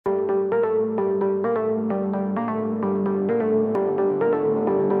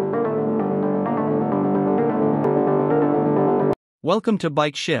Welcome to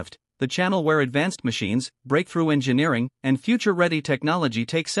Bike Shift, the channel where advanced machines, breakthrough engineering, and future-ready technology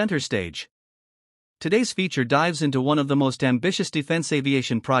take center stage. Today's feature dives into one of the most ambitious defense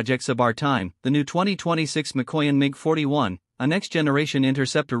aviation projects of our time, the new 2026 Mikoyan MiG-41, a next-generation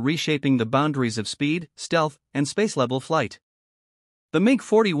interceptor reshaping the boundaries of speed, stealth, and space-level flight. The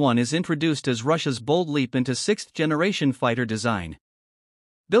MiG-41 is introduced as Russia's bold leap into sixth-generation fighter design.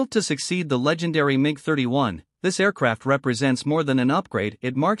 Built to succeed the legendary MiG-31, this aircraft represents more than an upgrade.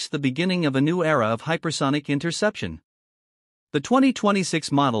 It marks the beginning of a new era of hypersonic interception. The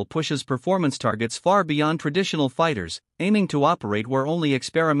 2026 model pushes performance targets far beyond traditional fighters, aiming to operate where only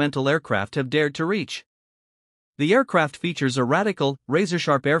experimental aircraft have dared to reach. The aircraft features a radical,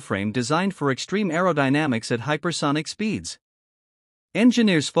 razor-sharp airframe designed for extreme aerodynamics at hypersonic speeds.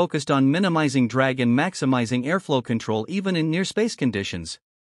 Engineers focused on minimizing drag and maximizing airflow control even in near-space conditions.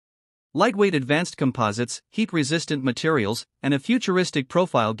 Lightweight advanced composites, heat-resistant materials, and a futuristic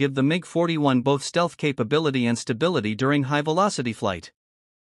profile give the MiG-41 both stealth capability and stability during high-velocity flight.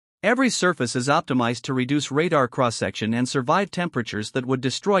 Every surface is optimized to reduce radar cross-section and survive temperatures that would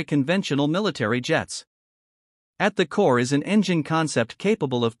destroy conventional military jets. At the core is an engine concept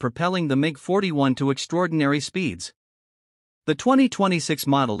capable of propelling the MiG-41 to extraordinary speeds. The 2026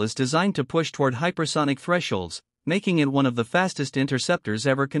 model is designed to push toward hypersonic thresholds, making it one of the fastest interceptors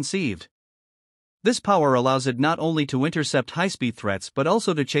ever conceived. This power allows it not only to intercept high-speed threats but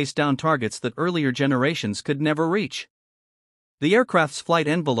also to chase down targets that earlier generations could never reach. The aircraft's flight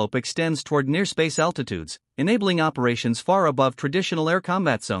envelope extends toward near-space altitudes, enabling operations far above traditional air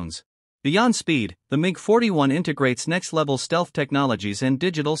combat zones. Beyond speed, the MiG-41 integrates next-level stealth technologies and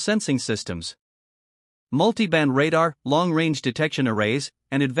digital sensing systems. Multiband radar, long-range detection arrays,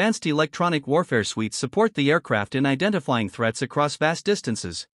 and advanced electronic warfare suites support the aircraft in identifying threats across vast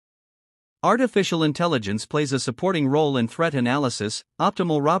distances. Artificial intelligence plays a supporting role in threat analysis,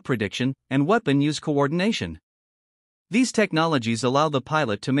 optimal route prediction, and weapon use coordination. These technologies allow the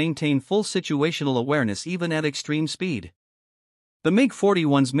pilot to maintain full situational awareness even at extreme speed. The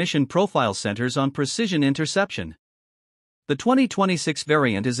MiG-41's mission profile centers on precision interception. The 2026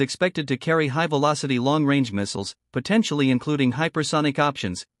 variant is expected to carry high-velocity long-range missiles, potentially including hypersonic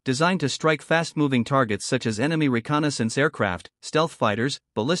options, designed to strike fast-moving targets such as enemy reconnaissance aircraft, stealth fighters,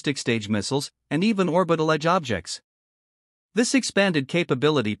 ballistic stage missiles, and even orbital edge objects. This expanded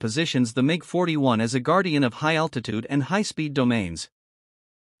capability positions the MiG-41 as a guardian of high-altitude and high-speed domains.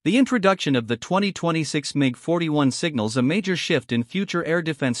 The introduction of the 2026 MiG-41 signals a major shift in future air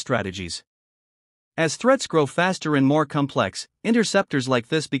defense strategies. As threats grow faster and more complex, interceptors like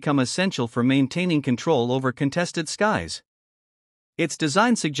this become essential for maintaining control over contested skies. Its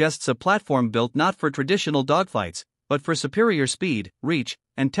design suggests a platform built not for traditional dogfights, but for superior speed, reach,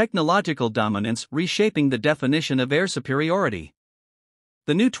 and technological dominance, reshaping the definition of air superiority.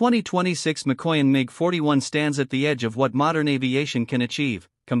 The new 2026 Mikoyan MiG-41 stands at the edge of what modern aviation can achieve,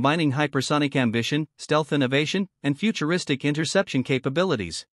 combining hypersonic ambition, stealth innovation, and futuristic interception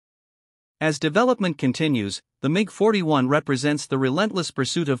capabilities. As development continues, the MiG-41 represents the relentless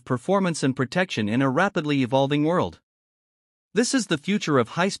pursuit of performance and protection in a rapidly evolving world. This is the future of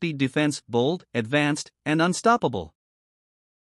high-speed defense, bold, advanced, and unstoppable.